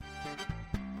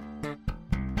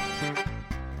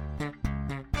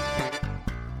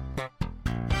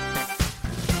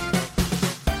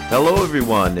Hello,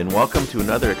 everyone, and welcome to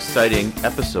another exciting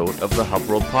episode of the Hub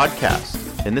World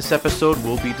Podcast. In this episode,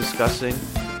 we'll be discussing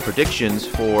predictions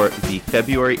for the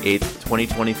February 8th,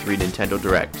 2023 Nintendo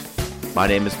Direct. My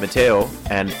name is Matteo,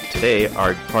 and today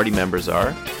our party members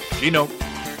are Gino,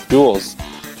 Gules.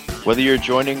 Whether you're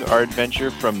joining our adventure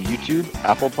from YouTube,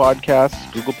 Apple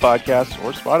Podcasts, Google Podcasts,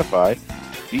 or Spotify,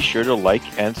 be sure to like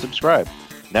and subscribe.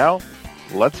 Now,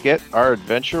 let's get our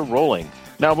adventure rolling.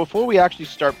 Now, before we actually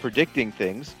start predicting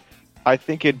things, I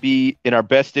think it'd be in our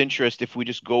best interest if we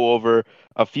just go over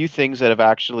a few things that have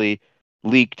actually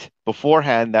leaked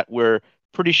beforehand that we're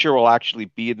pretty sure will actually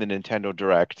be in the Nintendo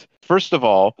Direct. First of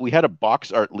all, we had a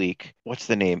box art leak. What's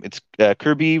the name? It's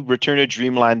Kirby Return to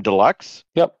Dreamland Deluxe.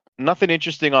 Yep. Nothing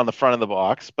interesting on the front of the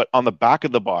box, but on the back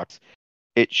of the box,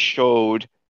 it showed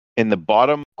in the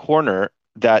bottom corner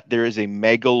that there is a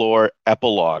Megalore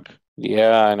epilogue.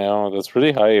 Yeah, I know. That's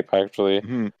pretty hype, actually.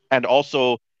 Mm-hmm. And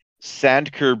also,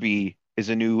 Sand Kirby is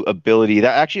a new ability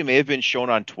that actually may have been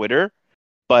shown on Twitter,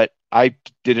 but I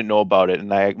didn't know about it.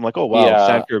 And I'm like, oh, wow, Yeah,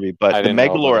 Sand Kirby. But the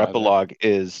Megalore epilogue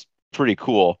is pretty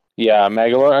cool. Yeah,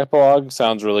 Megalore epilogue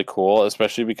sounds really cool,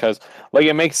 especially because,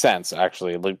 it makes sense,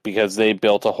 actually, because they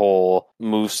built a whole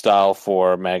move style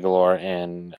for Megalore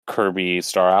in Kirby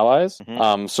Star Allies.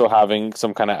 Mm-hmm. So having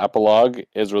some kind of epilogue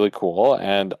is really cool,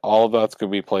 and all of that's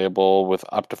going to be playable with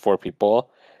up to 4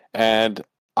 people. And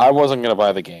I wasn't going to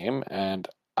buy the game, and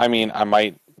I mean, I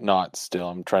might not still.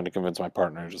 I'm trying to convince my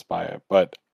partner to just buy it,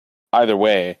 but either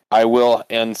way, I will,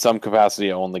 in some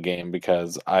capacity, own the game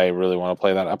because I really want to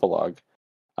play that epilogue.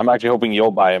 I'm actually hoping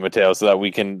you'll buy it, Matteo, so that we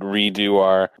can redo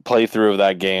our playthrough of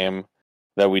that game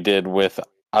that we did with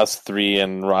us 3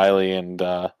 and Riley and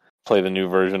play the new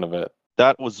version of it.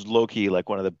 That was low-key like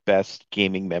one of the best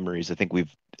gaming memories I think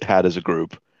we've had as a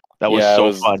group. That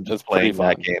was fun just playing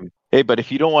that game. Hey, but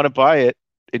if you don't want to buy it,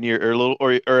 and you're a little,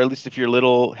 or at least if you're a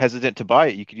little hesitant to buy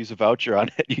it, you could use a voucher on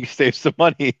it. You can save some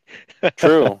money.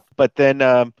 True. But then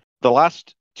the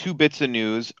last 2 bits of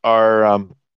news are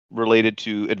related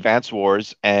to Advance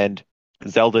Wars and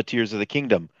Zelda Tears of the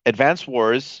Kingdom. Advance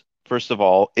Wars, first of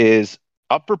all, is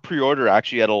up for pre-order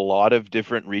actually at a lot of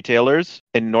different retailers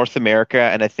in North America,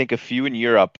 and I think a few in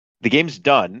Europe. The game's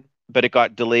done, but it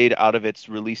got delayed out of its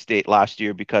release date last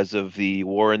year because of the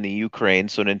war in the Ukraine.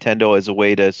 So Nintendo, as a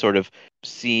way to sort of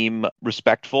seem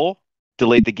respectful,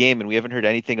 delayed the game, and we haven't heard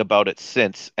anything about it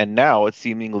since. And now it's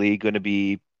seemingly going to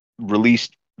be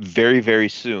released very, very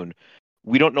soon.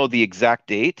 We don't know the exact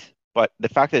date, but the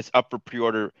fact that it's up for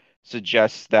pre-order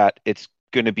suggests that it's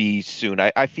going to be soon.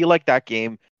 I feel like that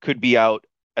game could be out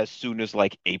as soon as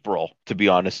like April, to be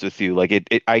honest with you. Like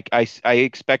I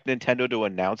expect Nintendo to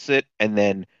announce it and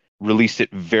then release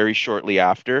it very shortly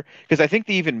after, because I think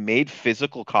they even made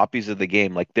physical copies of the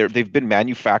game. Like they've been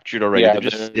manufactured already. Yeah, they're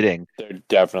just sitting. They're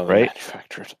definitely right?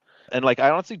 manufactured. And like I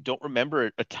honestly don't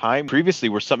remember a time previously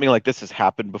where something like this has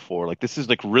happened before. Like this is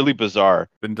like really bizarre.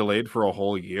 Been delayed for a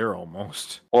whole year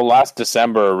almost. Well, last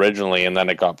December originally, and then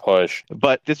it got pushed.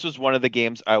 But this was one of the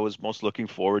games I was most looking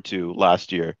forward to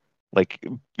last year. Like,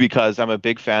 because I'm a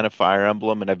big fan of Fire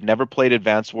Emblem, and I've never played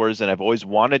Advance Wars, and I've always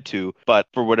wanted to, but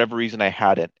for whatever reason I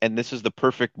hadn't. And this is the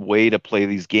perfect way to play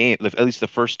these games, at least the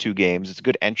first 2 games. It's a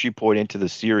good entry point into the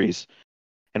series.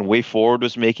 And Way Forward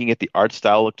was making it. The art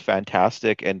style looked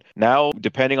fantastic. And now,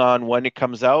 depending on when it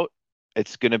comes out,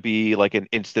 it's going to be like an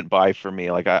instant buy for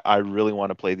me. Like, I really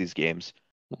want to play these games,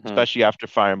 especially after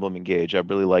Fire Emblem Engage. I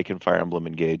really like Fire Emblem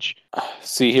Engage.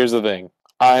 See, here's the thing.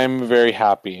 I'm very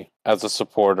happy as a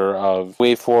supporter of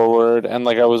Way Forward, and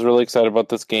I was really excited about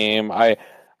this game. I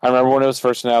remember when it was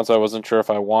first announced, I wasn't sure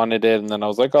if I wanted it, and then I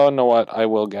was like, oh, you know what, I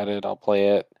will get it, I'll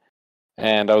play it.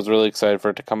 And I was really excited for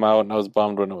it to come out, and I was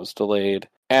bummed when it was delayed.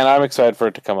 And I'm excited for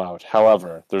it to come out.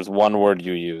 However, there's one word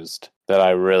you used that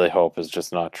I really hope is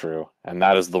just not true, and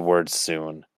that is the word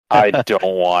soon. I don't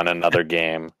want another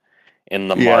game in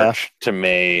the March to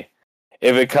May.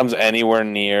 If it comes anywhere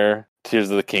near Tears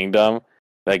of the Kingdom,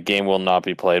 that game will not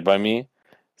be played by me.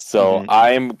 So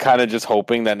I'm kind of just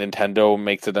hoping that Nintendo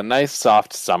makes it a nice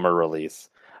soft summer release.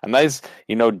 A nice,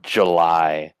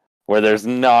 July, where there's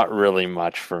not really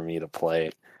much for me to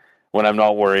play. When I'm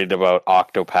not worried about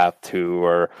Octopath 2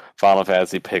 or Final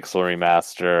Fantasy Pixel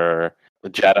Remaster or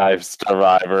Jedi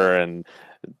Survivor and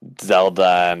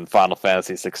Zelda and Final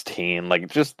Fantasy 16.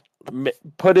 Just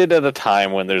put it at a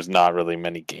time when there's not really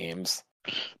many games.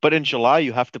 But in July,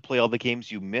 you have to play all the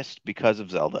games you missed because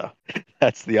of Zelda.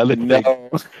 That's the other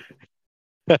thing.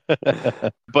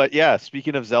 But yeah,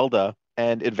 speaking of Zelda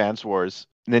and Advance Wars,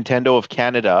 Nintendo of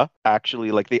Canada actually,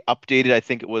 they updated, I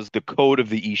think it was the code of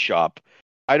the eShop.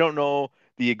 I don't know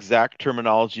the exact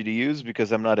terminology to use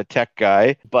because I'm not a tech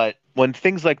guy, but when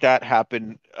things like that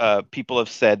happen, people have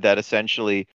said that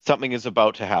essentially something is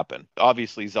about to happen.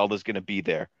 Obviously, Zelda's going to be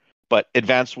there, but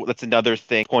that's another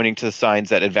thing pointing to the signs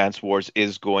that Advance Wars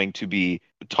is going to be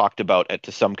talked about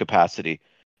to some capacity.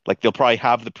 Like they'll probably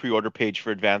have the pre-order page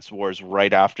for Advance Wars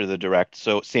right after the direct.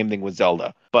 So same thing with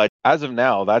Zelda. But as of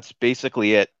now, that's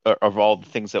basically it of all the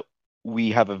things that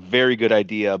we have a very good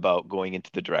idea about going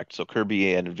into the direct. So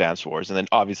Kirby and Advance Wars, and then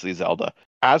obviously Zelda.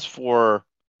 As for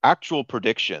actual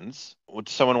predictions, would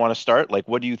someone want to start? Like,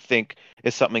 what do you think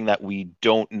is something that we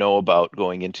don't know about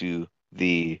going into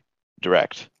the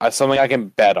direct? Something I can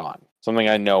bet on, something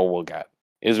I know we'll get,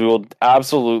 is we will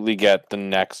absolutely get the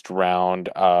next round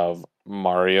of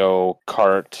Mario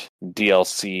Kart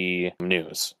DLC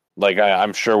news. Like,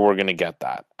 I'm sure we're going to get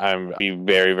that. I'm be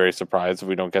very, very surprised if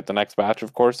we don't get the next batch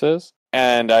of courses.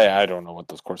 And I don't know what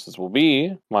those courses will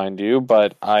be, mind you,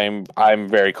 but I'm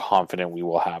very confident we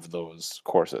will have those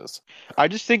courses. I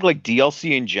just think like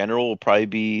DLC in general will probably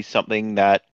be something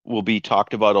that will be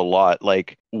talked about a lot.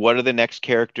 Like, what are the next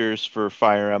characters for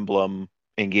Fire Emblem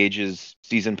Engage's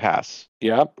season pass?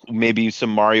 Yep. Maybe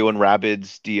some Mario and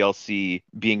Rabbids DLC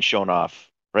being shown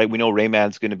off, right? We know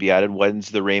Rayman's going to be added. When's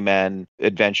the Rayman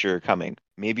adventure coming?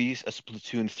 Maybe a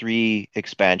Splatoon 3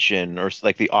 expansion or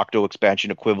like the Octo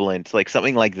expansion equivalent, like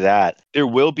something like that. There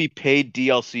will be paid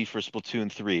DLC for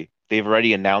Splatoon 3. They've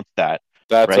already announced that,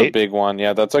 That's a right? big one.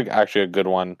 Yeah, that's like actually a good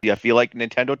one. Yeah, I feel like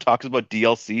Nintendo talks about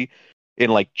DLC in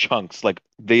like chunks. Like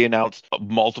they announced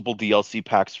multiple DLC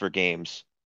packs for games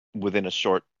within a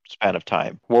short span of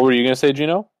time. What were you going to say,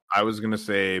 Gino? I was gonna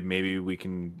say maybe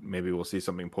we'll see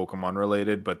something Pokemon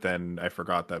related, but then I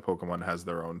forgot that Pokemon has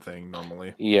their own thing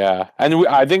normally. Yeah, and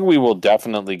I think we will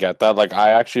definitely get that. Like, I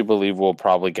actually believe we'll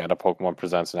probably get a Pokemon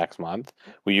Presents next month.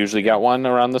 We usually get one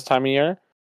around this time of year.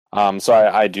 So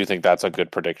I do think that's a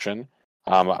good prediction.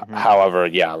 However,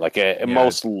 yeah, like it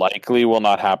most likely will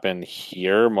not happen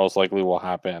here. Most likely will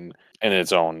happen in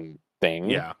its own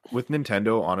thing. Yeah, with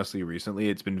Nintendo, honestly, recently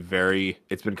it's been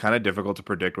kind of difficult to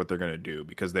predict what they're going to do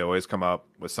because they always come up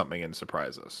with something and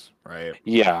surprise us, right?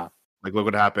 Yeah. Like look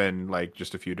what happened like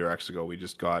just a few directs ago. We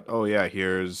just got, oh yeah,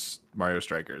 here's Mario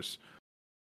Strikers.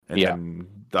 And then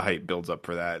the hype builds up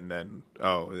for that, and then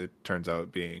it turns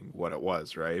out being what it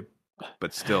was, right?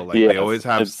 But still, like they always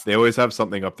have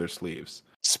something up their sleeves.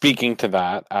 Speaking to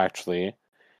that, actually,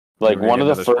 like one of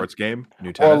the sports game,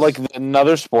 new tennis. Well, like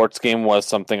another sports game was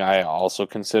something I also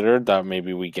considered that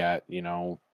maybe we get,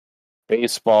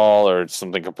 baseball or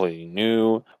something completely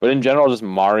new. But in general, just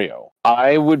Mario.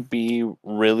 I would be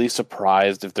really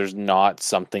surprised if there's not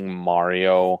something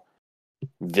Mario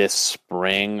this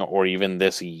spring or even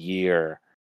this year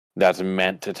that's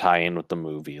meant to tie in with the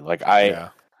movie. Like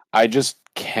I just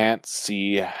can't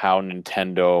see how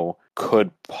Nintendo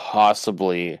could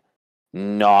possibly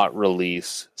not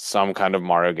release some kind of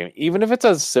Mario game, even if it's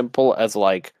as simple as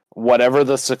like whatever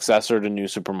the successor to New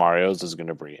Super Mario's is going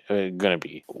to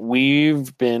be.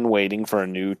 We've been waiting for a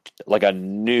new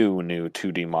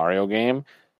 2D Mario game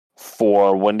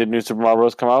for when did New Super Mario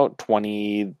Bros. Come out?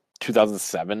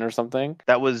 2007 or something.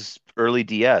 That was early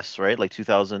DS, right? Like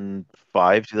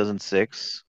 2005,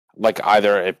 2006. Like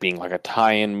either it being like a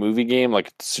tie-in movie game,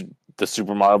 like the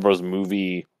Super Mario Bros.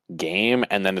 Movie game,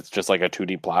 and then it's just like a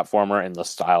 2D platformer in the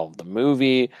style of the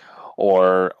movie,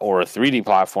 or a 3D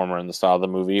platformer in the style of the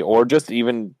movie, or just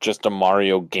a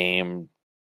Mario game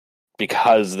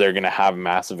because they're going to have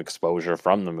massive exposure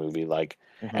from the movie, like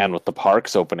and with the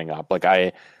parks opening up. Like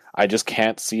I just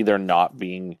can't see there not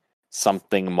being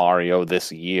something Mario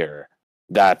this year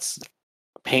that's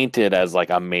painted as like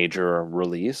a major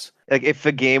release. Like if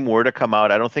the game were to come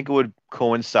out, I don't think it would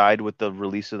coincide with the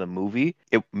release of the movie.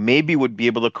 It maybe would be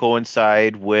able to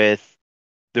coincide with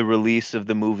the release of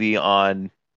the movie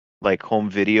on like home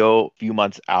video a few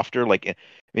months after, like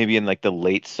maybe in like the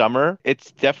late summer.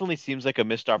 It definitely seems like a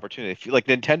missed opportunity. I feel like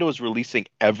Nintendo is releasing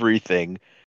everything,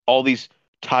 all these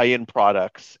tie-in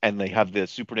products, and they have the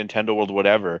Super Nintendo World,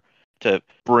 whatever, to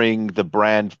bring the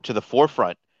brand to the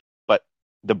forefront. But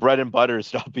the bread and butter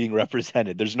is not being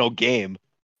represented. There's no game.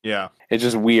 Yeah. It's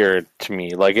just weird to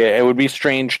me. Like it would be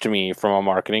strange to me from a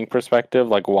marketing perspective.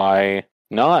 Like why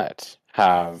not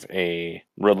have a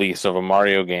release of a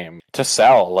Mario game to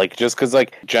sell? Like just because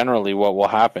like generally what will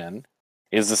happen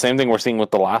is the same thing we're seeing with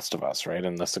The Last of Us, right?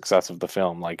 And the success of the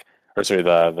film,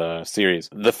 the series.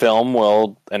 The film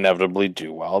will inevitably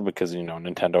do well because,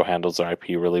 Nintendo handles their IP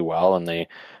really well and they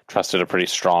trusted a pretty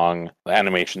strong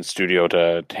animation studio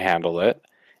to handle it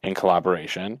in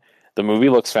collaboration. The movie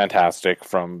looks fantastic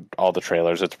from all the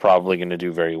trailers. It's probably going to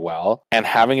do very well. And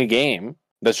having a game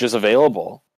that's just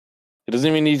available It doesn't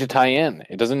even need to tie in.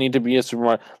 It doesn't need to be a Super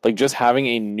Mario. Like, just having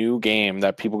a new game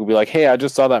that people could be like, hey, I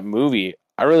just saw that movie.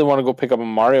 I really want to go pick up a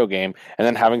Mario game. And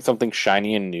then having something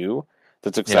shiny and new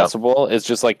that's Yeah. accessible is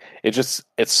just like, it's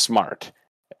smart.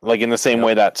 Like, in the same Yep.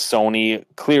 way that Sony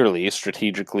clearly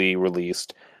strategically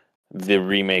released the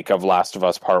remake of Last of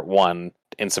Us Part 1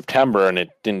 in September, and it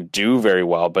didn't do very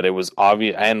well, but it was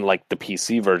obvious, and like the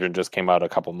PC version just came out a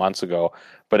couple months ago,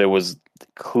 but it was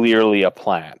clearly a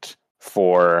plant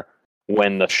for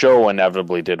when the show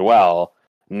inevitably did well.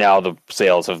 Now the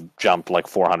sales have jumped like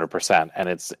 400%, and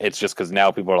it's just because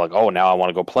now people are like, oh, now I want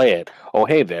to go play it. Oh,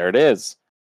 hey, there it is,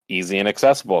 easy and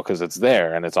accessible because it's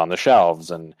there and it's on the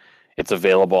shelves and it's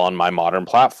available on my modern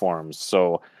platforms.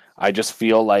 So I just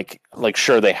feel like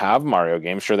sure, they have Mario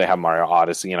games, sure they have Mario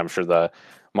Odyssey, and I'm sure the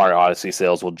Mario Odyssey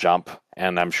sales will jump,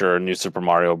 and I'm sure New Super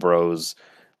Mario Bros.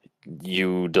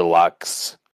 U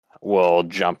Deluxe will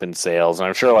jump in sales, and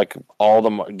I'm sure like all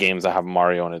the games that have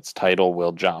Mario in its title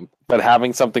will jump. But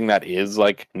having something that is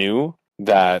like new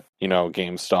that, you know,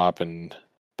 GameStop and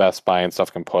Best Buy and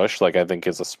stuff can push, like, I think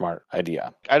is a smart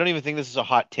idea. I don't even think this is a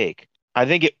hot take. I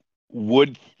think it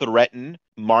would threaten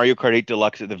Mario Kart 8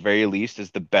 Deluxe at the very least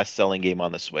as the best-selling game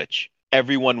on the Switch.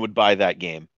 Everyone would buy that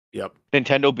game. Yep.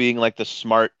 Nintendo being like the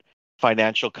smart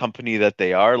financial company that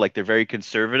they are, like they're very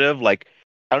conservative. Like,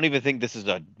 I don't even think this is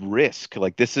a risk.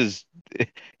 Like, this is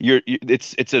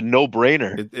it's a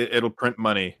no-brainer. It'll print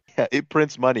money. Yeah, it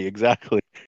prints money, exactly.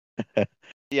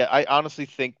 Yeah, I honestly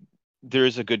think there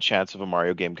is a good chance of a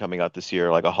Mario game coming out this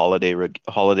year, like a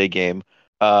holiday game.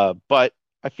 But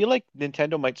I feel like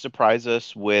Nintendo might surprise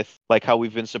us with like how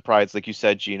we've been surprised, like you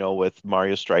said, Gino, with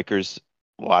Mario Strikers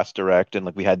last Direct, and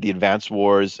like we had the Advance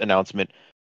Wars announcement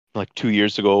like 2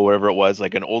 years ago, or whatever it was,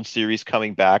 like an old series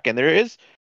coming back, and there is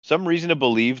some reason to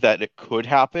believe that it could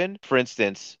happen. For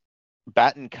instance,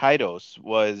 Batten Kaitos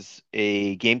was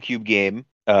a GameCube game,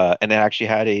 and it actually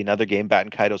had another game,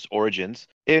 Batten Kaitos Origins,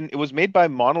 and it was made by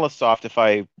Monolith Soft, if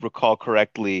I recall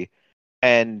correctly,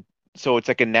 and so it's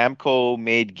like a Namco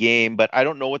made game, but I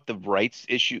don't know what the rights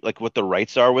issue, like what the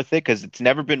rights are with it, because it's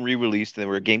never been re-released and they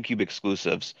were GameCube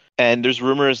exclusives. And there's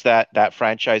rumors that that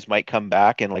franchise might come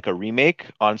back in like a remake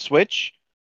on Switch.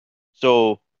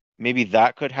 So maybe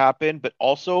that could happen. But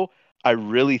also, I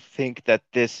really think that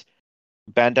this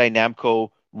Bandai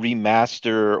Namco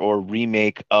remaster or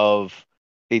remake of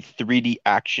a 3D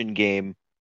action game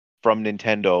from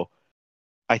Nintendo,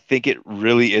 I think it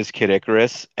really is Kid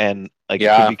Icarus, and like it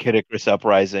could Yeah. be Kid Icarus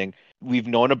Uprising. We've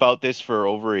known about this for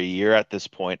over a year at this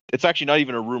point. It's actually not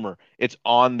even a rumor. It's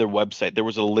on their website. There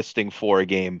was a listing for a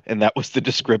game, and that was the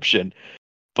description.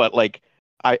 But like,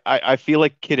 I feel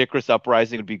like Kid Icarus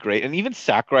Uprising would be great, and even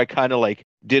Sakurai kind of like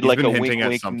did He's like been a hinting wink, at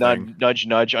wink, something. nudge,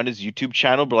 nudge on his YouTube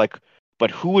channel, but like,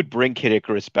 but who would bring Kid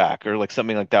Icarus back, or like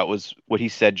something like that was what he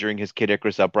said during his Kid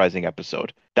Icarus Uprising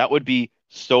episode. That would be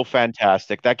so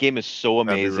fantastic. That game is so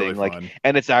That'd be really amazing. Like, fun.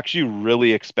 and it's actually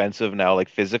really expensive now. Like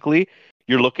physically,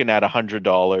 you're looking at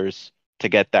 $100 to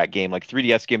get that game. Like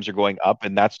 3DS games are going up,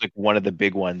 and that's like one of the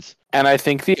big ones. And I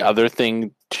think the other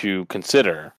thing to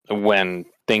consider when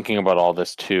thinking about all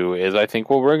this too is I think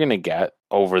what we're going to get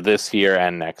over this year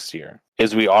and next year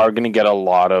is we are going to get a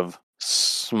lot of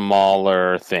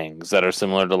smaller things that are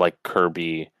similar to like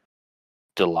Kirby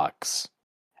Deluxe.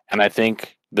 And I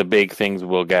think the big things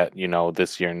we'll get, you know,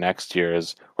 this year and next year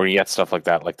is we're going to get stuff like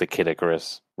that, like the Kid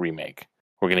Icarus remake.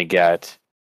 We're going to get,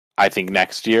 I think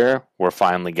next year, we're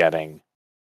finally getting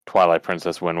Twilight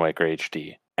Princess Wind Waker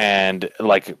HD. And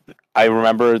like, I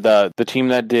remember the team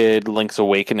that did Link's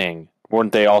Awakening,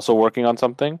 weren't they also working on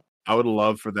something? I would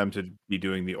love for them to be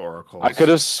doing the Oracles. I could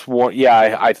have sworn,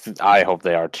 yeah, I hope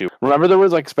they are too. Remember there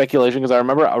was like speculation, because I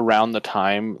remember around the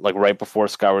time, like right before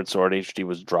Skyward Sword HD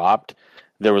was dropped,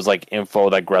 there was like info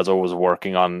that Grezzo was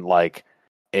working on like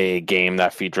a game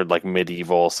that featured like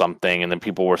medieval something, and then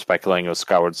people were speculating it was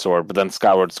Skyward Sword, but then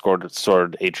Sword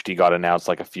HD got announced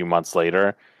like a few months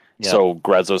later. Yeah. So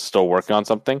Grezzo's still working on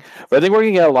something. But I think we're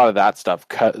gonna get a lot of that stuff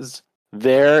because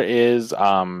there is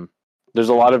there's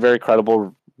a lot of very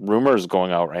credible rumors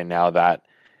going out right now that,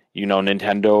 you know,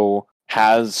 Nintendo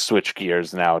has switched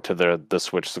gears now to the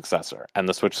Switch successor, and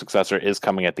the Switch successor is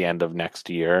coming at the end of next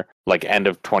year, like end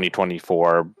of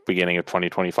 2024, beginning of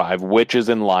 2025, which is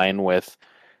in line with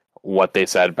what they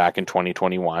said back in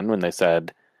 2021 when they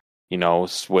said, you know,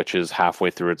 Switch is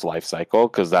halfway through its life cycle,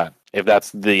 because that, if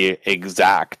that's the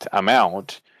exact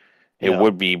amount, it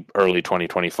would be early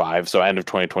 2025. So end of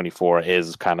 2024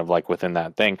 is kind of like within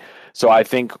that thing. So I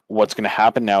think what's going to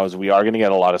happen now is we are going to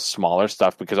get a lot of smaller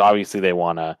stuff, because obviously they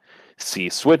want to see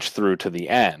Switch through to the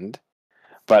end.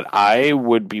 But I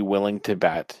would be willing to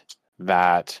bet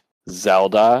that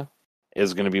Zelda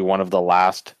is going to be one of the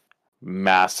last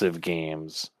massive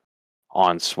games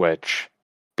on Switch,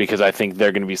 because I think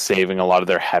they're going to be saving a lot of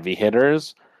their heavy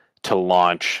hitters to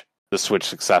launch the Switch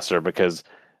successor, because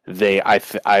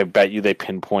I bet you they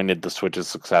pinpointed the Switch's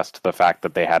success to the fact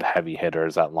that they had heavy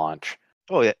hitters at launch.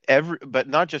 Oh yeah, but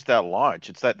not just that launch.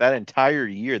 It's that entire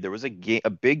year there was a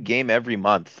big game every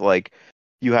month. Like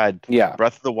you had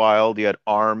Breath of the Wild, you had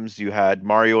ARMS, you had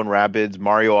Mario and Rabbids,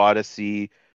 Mario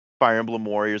Odyssey, Fire Emblem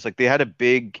Warriors. Like they had a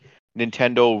big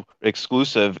Nintendo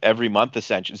exclusive every month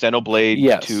essentially.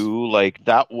 Xenoblade 2, like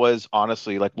that was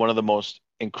honestly like one of the most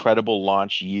incredible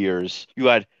launch years. You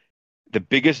had the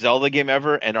biggest Zelda game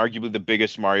ever and arguably the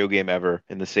biggest Mario game ever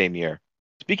in the same year.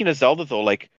 Speaking of Zelda, though,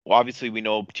 like well, obviously we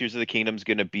know Tears of the Kingdom's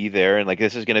going to be there, and like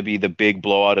this is going to be the big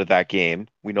blowout of that game.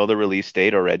 We know the release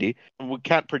date already. We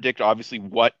can't predict obviously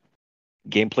what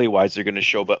gameplay wise they're going to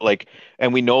show, but like,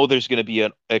 and we know there's going to be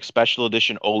a special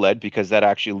edition OLED because that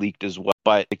actually leaked as well.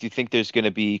 But like, do you think there's going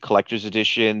to be collector's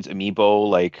editions, amiibo,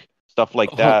 like stuff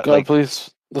like that? Oh God, like, please,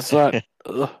 that's not.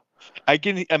 I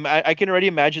can already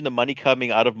imagine the money coming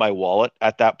out of my wallet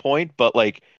at that point, but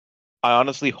like. I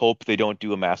honestly hope they don't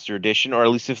do a master edition, or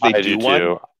at least if they do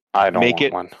one, I don't make want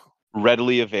it one.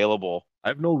 readily available. I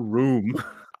have no room.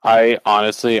 I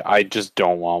just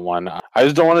don't want one. I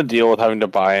just don't want to deal with having to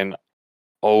buy an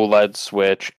OLED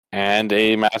Switch and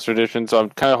a master edition. So I'm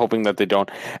kind of hoping that they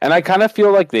don't, and I kind of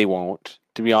feel like they won't.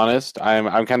 To be honest,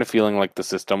 I'm kind of feeling like the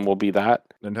system will be that.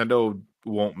 Nintendo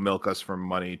won't milk us for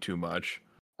money too much.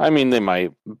 I mean, they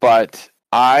might, but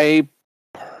I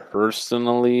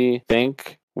personally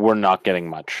think we're not getting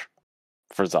much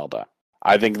for Zelda.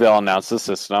 I think they'll announce the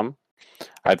system.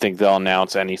 I think they'll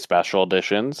announce any special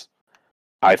editions.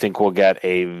 I think we'll get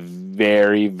a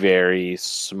very, very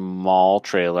small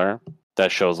trailer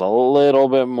that shows a little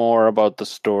bit more about the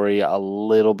story, a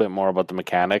little bit more about the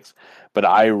mechanics. But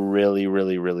I really,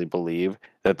 really, really believe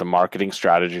that the marketing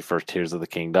strategy for Tears of the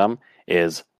Kingdom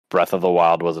is Breath of the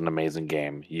Wild was an amazing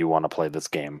game. You want to play this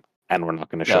game, and we're not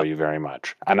going to show you very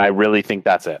much. And I really think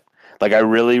that's it. Like, I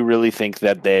really, really think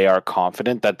that they are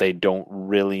confident that they don't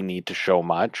really need to show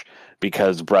much,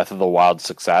 because Breath of the Wild's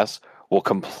success will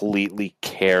completely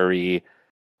carry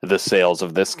the sales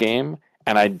of this game.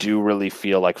 And I do really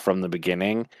feel like from the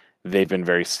beginning, they've been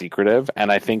very secretive.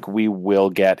 And I think we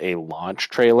will get a launch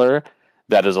trailer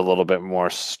that is a little bit more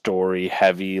story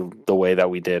heavy, the way that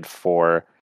we did for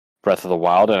Breath of the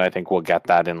Wild. And I think we'll get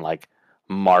that in like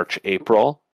March,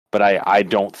 April. But I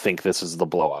don't think this is the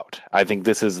blowout. I think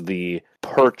this is the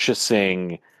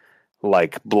purchasing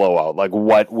like blowout, like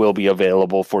what will be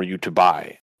available for you to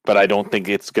buy. But I don't think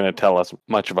it's going to tell us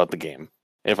much about the game,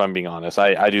 if I'm being honest.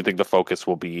 I do think the focus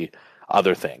will be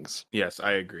other things. Yes,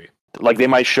 I agree. Like they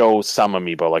might show some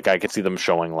amiibo. Like I could see them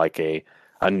showing like a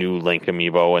new Link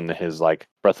amiibo and his like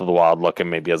Breath of the Wild look and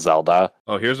maybe a Zelda.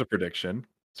 Oh, here's a prediction.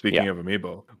 Speaking of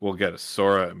amiibo, we'll get a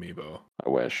Sora amiibo. I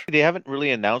wish. They haven't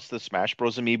really announced the Smash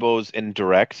Bros. Amiibos in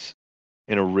directs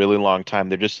in a really long time.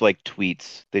 They're just like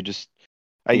tweets. They just,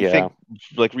 I think,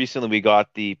 like recently we got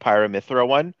the Pyra/Mythra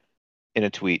one in a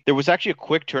tweet. There was actually a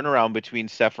quick turnaround between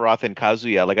Sephiroth and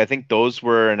Kazuya. Like I think those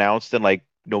were announced in like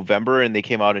November and they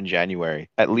came out in January.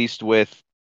 At least with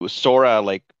Sora,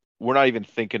 like we're not even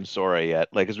thinking Sora yet,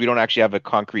 like because we don't actually have a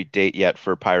concrete date yet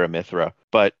for Pyra/Mythra.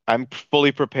 But I'm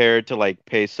fully prepared to like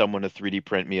pay someone to 3D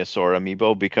print me a Sora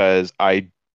amiibo because I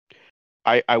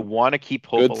want to keep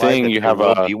hope Good alive thing that you there have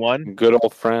will a be one. good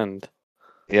old friend.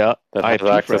 Yeah, that I has have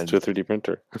two access friends. to a 3D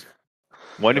printer.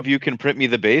 One of you can print me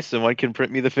the base, and one can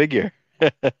print me the figure.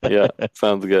 Yeah,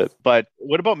 sounds good. But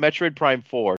what about Metroid Prime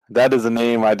 4? That is a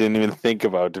name I didn't even think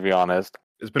about, to be honest.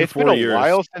 It's been been a years.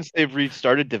 while since they've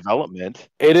restarted development.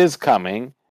 It is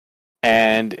coming,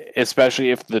 and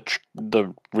especially if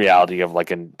the reality of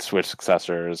like a Switch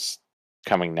successor is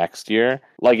coming next year,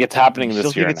 like it's happening You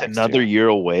this still year. think it's another year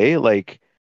away? Like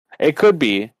it could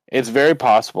be. It's very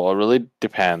possible. It really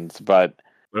depends, but.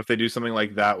 What if they do something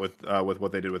like that with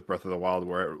what they did with Breath of the Wild,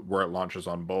 where it launches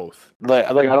on both? Like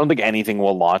I don't think anything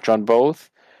will launch on both,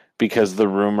 because the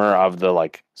rumor of the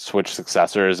like Switch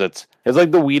successors, it's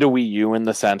like the Wii to Wii U in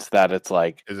the sense that it's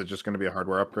like, is it just going to be a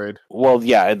hardware upgrade? Well,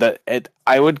 yeah,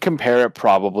 I would compare it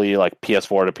probably like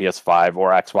PS4 to PS5 or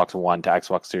Xbox One to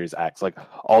Xbox Series X. Like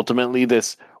ultimately,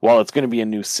 while it's going to be a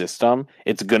new system,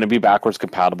 it's going to be backwards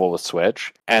compatible with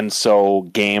Switch, and so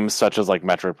games such as like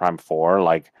Metroid Prime 4,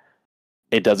 like.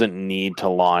 It doesn't need to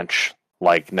launch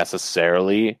like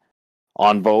necessarily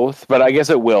on both, but I guess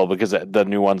it will because the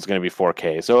new one's going to be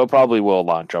 4K, so it probably will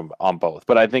launch on both.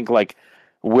 But I think like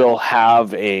we'll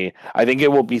have I think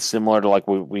it will be similar to like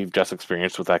we've just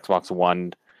experienced with Xbox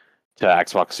One to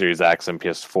Xbox Series X and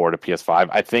PS4 to PS5.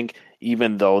 I think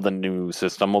even though the new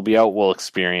system will be out, we'll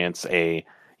experience a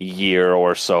year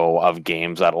or so of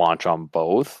games that launch on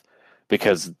both,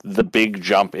 because the big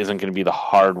jump isn't going to be the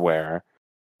hardware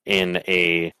in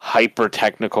a hyper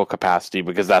technical capacity,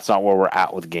 because that's not where we're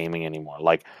at with gaming anymore.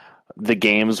 Like, the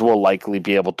games will likely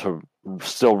be able to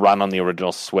still run on the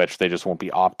original Switch, they just won't be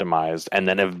optimized, and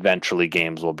then eventually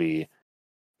games will be,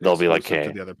 they'll be like, Exclusive hey,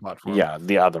 to the other platform. yeah,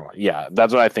 the other one. Yeah,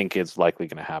 that's what I think is likely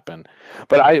going to happen.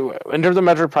 But in terms of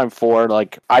Metroid Prime 4,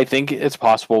 like, I think it's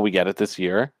possible we get it this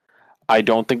year. I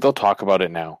don't think they'll talk about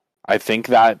it now. I think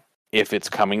that if it's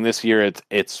coming this year,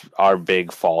 it's our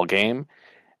big fall game,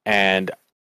 and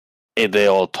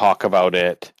they'll talk about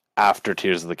it after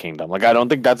Tears of the Kingdom. Like, I don't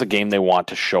think that's a game they want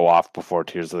to show off before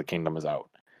Tears of the Kingdom is out.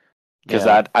 Because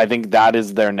I think that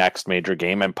is their next major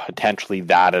game, and potentially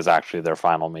that is actually their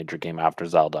final major game after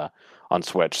Zelda on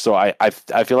Switch. So I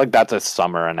feel like that's a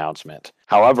summer announcement.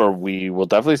 However, we will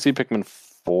definitely see Pikmin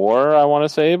 4, I want to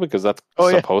say, because that's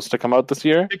supposed to come out this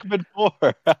year. Pikmin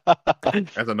 4.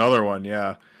 That's another one,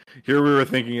 yeah. Here we were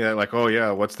thinking that, like, oh yeah,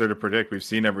 what's there to predict? We've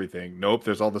seen everything. Nope,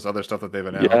 there's all this other stuff that they've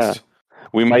announced. Yeah.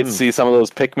 We might see some of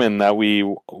those Pikmin that we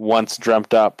once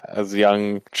dreamt up as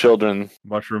young children.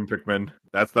 Mushroom Pikmin.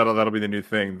 That'll be the new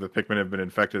thing. The Pikmin have been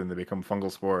infected and they become fungal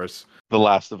spores. The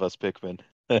Last of Us Pikmin.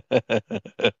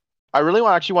 I really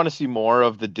actually want to see more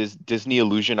of the Disney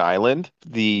Illusion Island,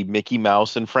 the Mickey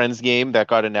Mouse and Friends game that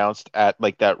got announced at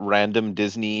like that random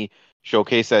Disney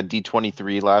showcase at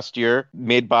D23 last year,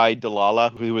 made by Delilah,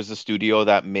 who was the studio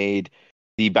that made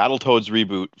the Battletoads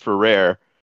reboot for Rare.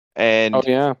 And oh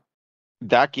yeah,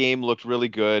 that game looked really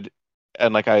good.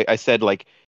 And like I said, like,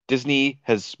 Disney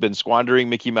has been squandering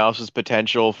Mickey Mouse's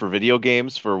potential for video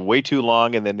games for way too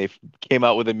long, and then they came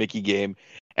out with a Mickey game.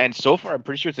 And so far, I'm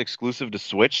pretty sure it's exclusive to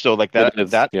Switch. So like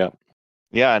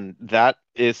yeah, and that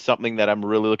is something that I'm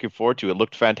really looking forward to. It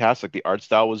looked fantastic. The art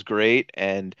style was great,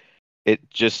 and it's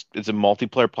a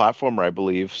multiplayer platformer, I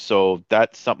believe. So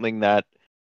that's something that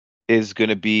is going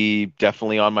to be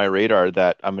definitely on my radar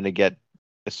that I'm going to get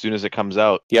as soon as it comes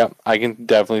out. Yeah, I can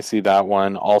definitely see that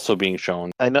one also being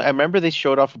shown. I remember they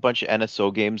showed off a bunch of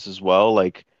NSO games as well,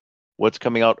 like what's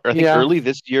coming out. I think early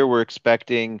this year we're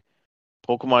expecting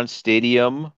Pokemon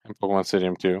Stadium and Pokemon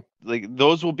Stadium 2. Like,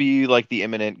 those will be like the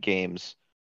imminent games.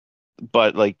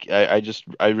 But like I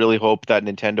really hope that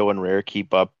Nintendo and Rare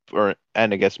keep up,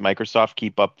 and I guess Microsoft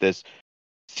keep up this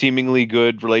seemingly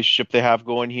good relationship they have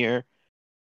going here,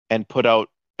 and put out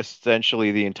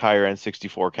essentially the entire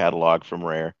N64 catalog from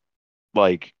Rare.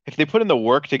 Like, if they put in the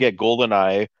work to get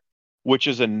GoldenEye, which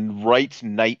is a right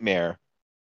nightmare,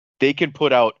 they can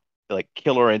put out like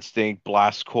Killer Instinct,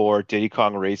 Blast Corps, Diddy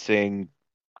Kong Racing.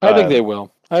 I think they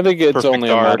will. I think it's Perfect only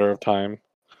a matter of time.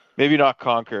 Maybe not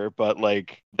Conquer, but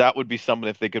like that would be something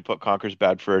if they could put Conquer's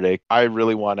Bad Fur Day. I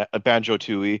really want a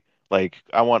Banjo-Tooie. Like,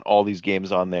 I want all these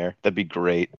games on there. That'd be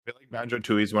great. I feel like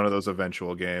Banjo-Tooie is one of those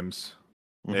eventual games.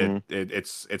 Mm-hmm.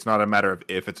 It's not a matter of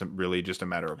if, it's really just a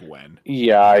matter of when.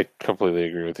 Yeah, I completely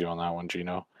agree with you on that one,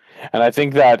 Gino. And I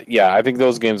think that, I think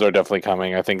those games are definitely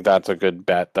coming. I think that's a good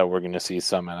bet that we're going to see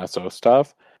some NSO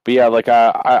stuff. But yeah, like, I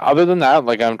other than that,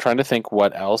 like, I'm trying to think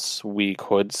what else we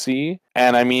could see.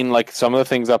 And I mean, like, some of the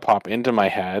things that pop into my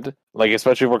head, like,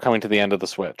 especially if we're coming to the end of the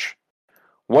Switch,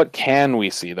 what can we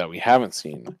see that we haven't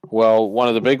seen? Well, one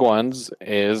of the big ones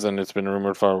is, and it's been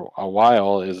rumored for a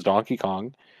while, is Donkey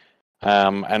Kong.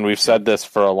 And we've said this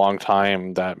for a long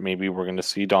time that maybe we're going to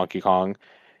see Donkey Kong,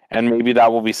 and maybe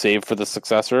that will be saved for the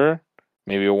successor.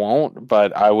 Maybe it won't,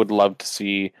 but I would love to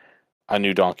see a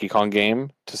new Donkey Kong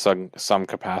game to some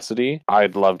capacity.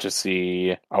 I'd love to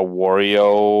see a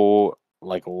Wario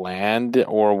like land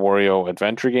or a Wario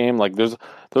adventure game. Like, there's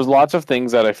lots of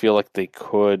things that I feel like they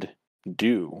could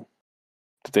do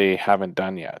that they haven't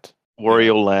done yet.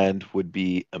 Wario Land would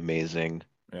be amazing.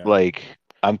 Yeah. Like,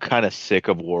 I'm kind of sick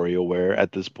of WarioWare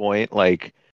at this point.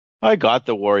 Like, I got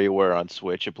the WarioWare on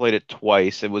Switch. I played it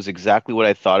twice. It was exactly what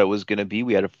I thought it was going to be.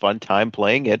 We had a fun time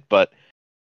playing it, but,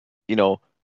 you know,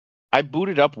 I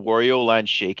booted up Wario Land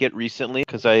Shake It recently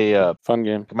because fun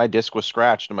game. My disc was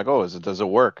scratched. I'm like, oh, does it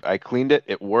work? I cleaned it.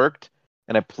 It worked.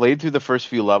 And I played through the first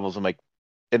few levels. I'm like,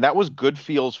 and that was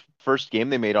Goodfield's first game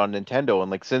they made on Nintendo.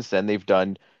 And like, since then they've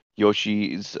done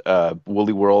Yoshi's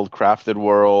Woolly World, Crafted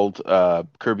World,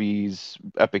 Kirby's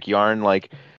Epic Yarn.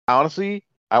 Like, honestly,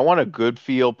 I want a good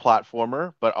feel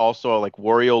platformer, but also like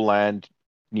Wario Land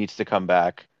needs to come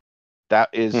back. That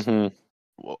is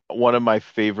one of my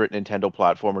favorite Nintendo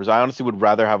platformers. I honestly would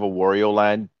rather have a Wario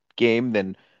Land game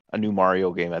than a new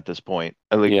Mario game at this point.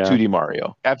 Like 2D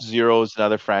Mario. F-Zero is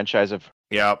another franchise of.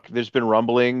 Yeah, there's been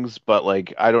rumblings, but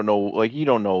like, I don't know. Like, you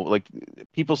don't know. Like,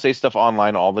 people say stuff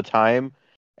online all the time,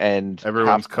 and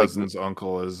Everyone's like, cousin's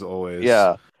uncle is always.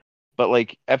 yeah. But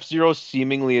like F-Zero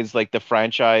seemingly is like the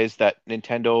franchise that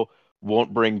Nintendo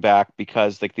won't bring back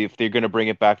because like if they're going to bring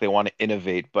it back, they want to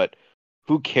innovate. But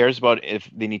who cares about if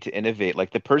they need to innovate?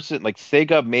 Like the person, like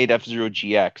Sega made F-Zero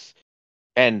GX,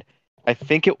 and I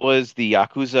think it was the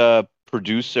Yakuza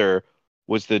producer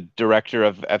was the director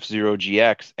of F-Zero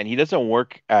GX, and he doesn't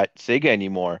work at Sega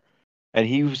anymore. And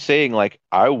he was saying like,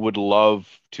 I would love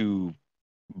to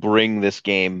bring this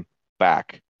game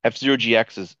back. F-Zero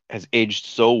GX has aged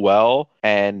so well,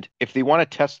 and if they want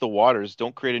to test the waters,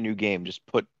 don't create a new game. Just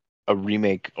put a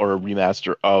remake or a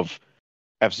remaster of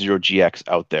F-Zero GX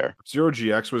out there. Zero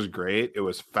GX was great. It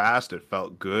was fast, it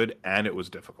felt good, and it was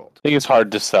difficult. I think it's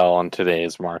hard to sell on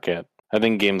today's market. I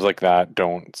think games like that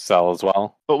don't sell as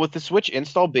well. But with the Switch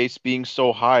install base being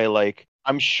so high, like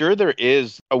I'm sure there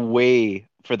is a way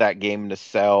for that game to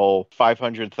sell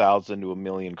 500,000 to a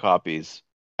million copies.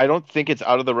 I don't think it's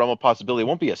out of the realm of possibility. It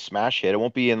won't be a smash hit. It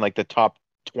won't be in like the top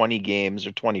 20 games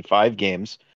or 25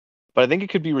 games, but I think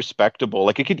it could be respectable.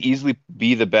 Like it could easily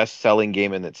be the best selling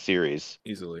game in its series.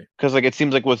 Easily. Because like it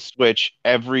seems like with Switch,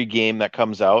 every game that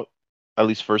comes out, at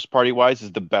least first party wise,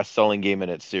 is the best selling game in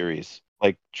its series.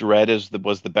 Like Dread was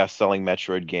the best selling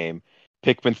Metroid game.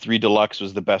 Pikmin 3 Deluxe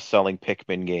was the best selling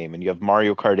Pikmin game, and you have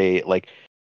Mario Kart 8. Like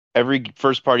every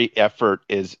first party effort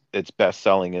is its best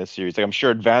selling in a series. Like I'm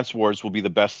sure Advance Wars will be the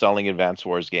best selling Advance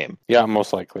Wars game. Yeah,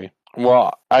 most likely.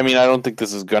 Well, I mean, I don't think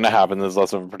this is going to happen. This is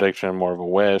less of a prediction, more of a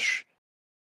wish.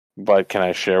 But can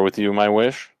I share with you my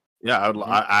wish? Yeah,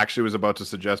 I actually was about to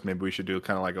suggest maybe we should do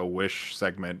kind of like a wish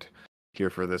segment here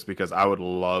for this, because I would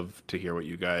love to hear what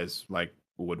you guys like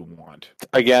would want.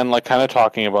 Again, like kind of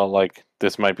talking about like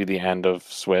this might be the end of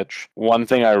Switch. One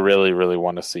thing I really, really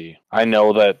want to see. I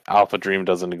know that Alpha Dream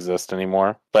doesn't exist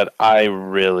anymore, but I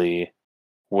really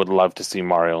would love to see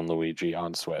Mario and Luigi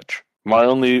on Switch.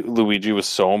 Mario and Luigi was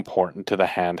so important to the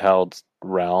handheld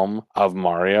realm of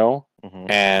Mario. Mm-hmm.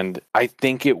 And I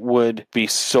think it would be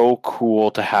so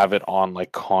cool to have it on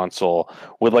like console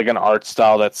with like an art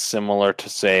style that's similar to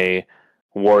say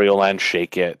Wario Land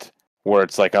Shake It, where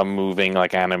it's like a moving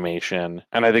like animation.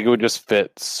 And I think it would just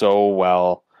fit so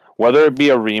well. Whether it be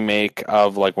a remake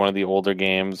of like one of the older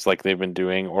games like they've been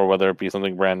doing, or whether it be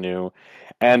something brand new.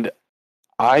 And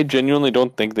I genuinely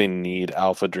don't think they need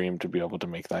Alpha Dream to be able to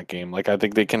make that game. Like, I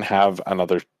think they can have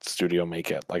another studio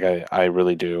make it. Like, I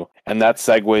really do. And that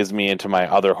segues me into my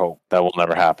other hope that will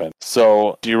never happen.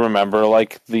 So, do you remember,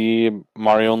 like, the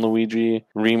Mario and Luigi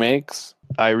remakes?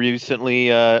 I recently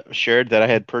shared that I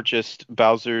had purchased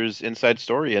Bowser's Inside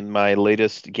Story in my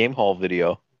latest Game Haul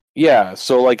video. Yeah,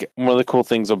 so like one of the cool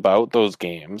things about those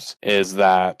games is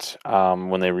that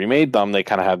when they remade them, they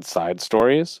kind of had side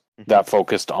stories that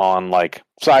focused on like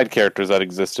side characters that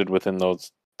existed within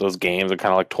those games and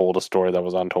kind of like told a story that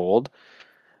was untold.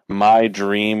 My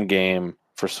dream game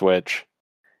for Switch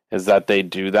is that they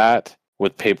do that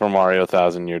with Paper Mario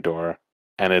Thousand Year Door,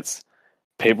 and it's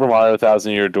Paper Mario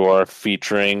Thousand Year Door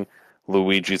featuring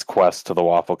Luigi's quest to the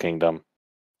Waffle Kingdom.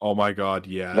 Oh my god,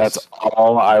 yes. That's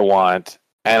all I want.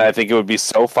 And I think it would be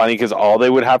so funny because all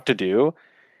they would have to do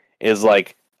is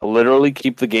like literally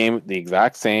keep the game the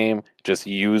exact same, just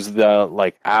use the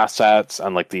like assets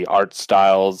and like the art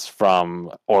styles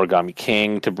from Origami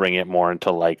King to bring it more into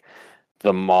like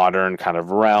the modern kind of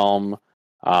realm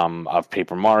of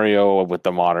Paper Mario with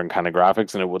the modern kind of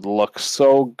graphics, and it would look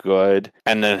so good,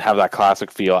 and then have that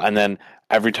classic feel. And then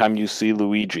every time you see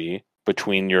Luigi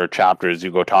between your chapters,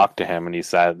 you go talk to him and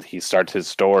he starts his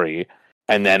story.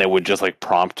 And then it would just like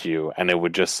prompt you, and it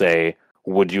would just say,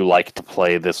 would you like to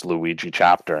play this Luigi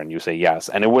chapter? And you say yes.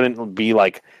 And it wouldn't be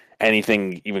like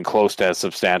anything even close to as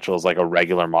substantial as like a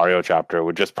regular Mario chapter. It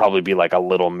would just probably be like a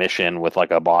little mission with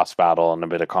like a boss battle and a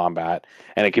bit of combat.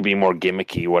 And it could be more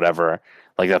gimmicky, whatever.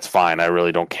 Like, that's fine. I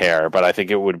really don't care. But I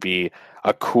think it would be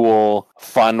a cool,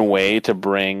 fun way to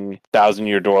bring Thousand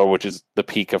Year Door, which is the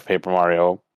peak of Paper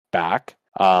Mario, back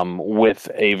with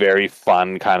a very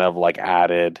fun kind of like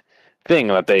added thing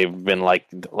that they've been like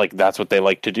that's what they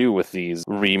like to do with these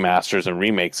remasters and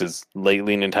remakes. Is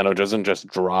lately Nintendo doesn't just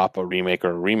drop a remake or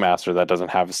a remaster that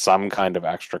doesn't have some kind of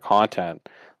extra content,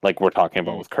 like we're talking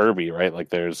about with Kirby, right? Like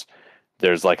there's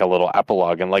like a little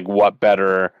epilogue, and like what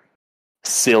better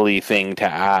silly thing to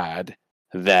add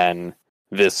than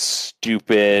this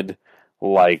stupid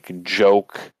like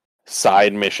joke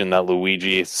side mission that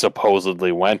Luigi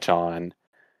supposedly went on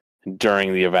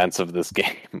during the events of this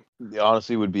game. It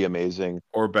honestly would be amazing.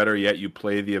 Or better yet, you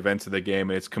play the events of the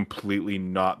game and it's completely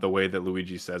not the way that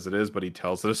Luigi says it is, but he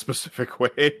tells it a specific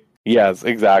way. Yes,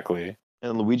 exactly.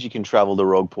 And Luigi can travel to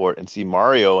Rogueport and see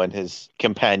Mario and his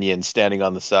companion standing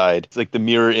on the side. It's like the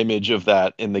mirror image of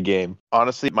that in the game.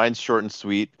 Honestly, mine's short and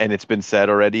sweet, and it's been said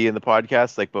already in the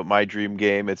podcast. Like, but my dream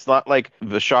game, it's not like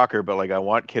the shocker, but like I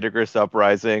want Kid Icarus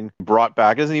Uprising brought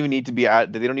back. It doesn't even need to be they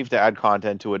don't need to add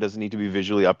content to it. It doesn't need to be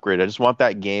visually upgraded. I just want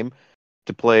that game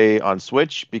to play on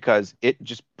Switch because it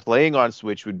just playing on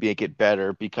Switch would make it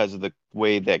better because of the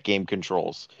way that game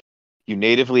controls. You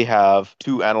natively have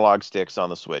two analog sticks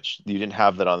on the Switch. You didn't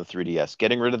have that on the 3DS.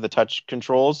 Getting rid of the touch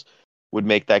controls would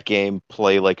make that game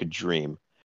play like a dream.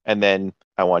 And then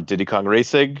I want Diddy Kong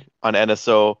Racing on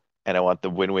NSO, and I want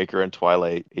the Wind Waker and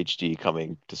Twilight HD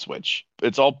coming to Switch.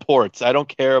 It's all ports. I don't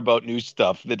care about new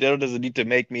stuff. Nintendo doesn't need to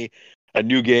make me a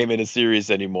new game in a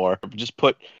series anymore. Just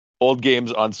put old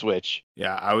games on Switch.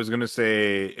 Yeah, I was going to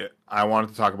say I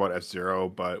wanted to talk about F-Zero,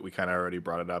 but we kind of already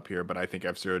brought it up here. But I think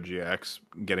F-Zero GX,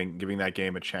 giving that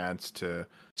game a chance to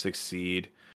succeed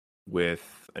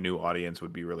with a new audience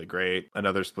would be really great.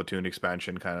 Another Splatoon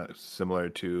expansion, kind of similar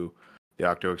to the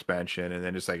Octo expansion, and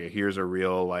then just like here's a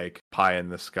real like pie in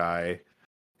the sky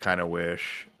kind of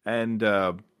wish. And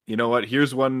you know what?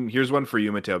 Here's one for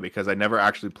you, Matteo, because I never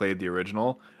actually played the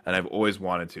original, and I've always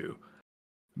wanted to.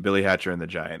 Billy Hatcher and the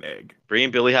Giant Egg. Bringing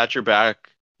Billy Hatcher back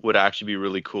would actually be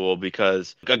really cool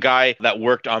because a guy that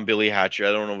worked on Billy Hatcher,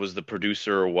 I don't know if it was the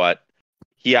producer or what,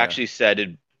 he actually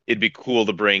said it'd be cool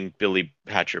to bring Billy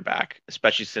Hatcher back,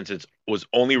 especially since it was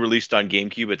only released on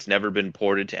GameCube. It's never been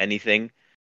ported to anything.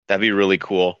 That'd be really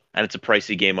cool. And it's a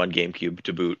pricey game on GameCube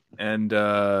to boot. And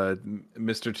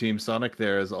Mr. Team Sonic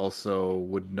there is also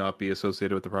would not be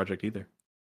associated with the project either.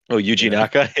 Oh, Yuji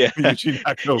Naka? Yeah.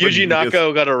 Yuji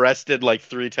Naka got arrested like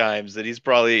 3 times, and he's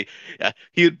probably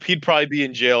he'd probably be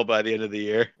in jail by the end of the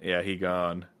year. Yeah, he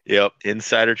gone. Yep,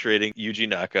 insider trading, Yuji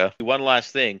Naka. One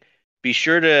last thing. Be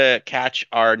sure to catch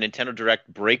our Nintendo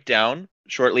Direct breakdown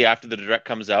shortly after the Direct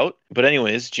comes out. But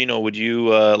anyways, Gino, would you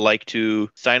like to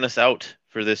sign us out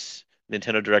for this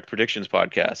Nintendo Direct Predictions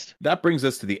podcast? That brings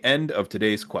us to the end of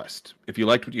today's quest. If you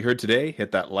liked what you heard today,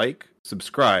 hit that like,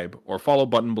 subscribe, or follow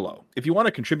button below. If you want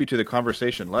to contribute to the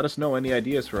conversation, let us know any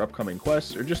ideas for upcoming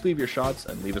quests, or just leave your shots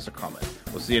and leave us a comment.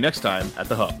 We'll see you next time at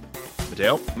the Hub.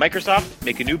 Matteo? Microsoft,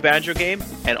 make a new Banjo game,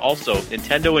 and also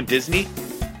Nintendo and Disney,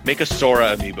 make a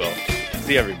Sora amiibo.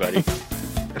 See everybody.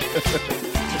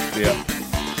 See ya.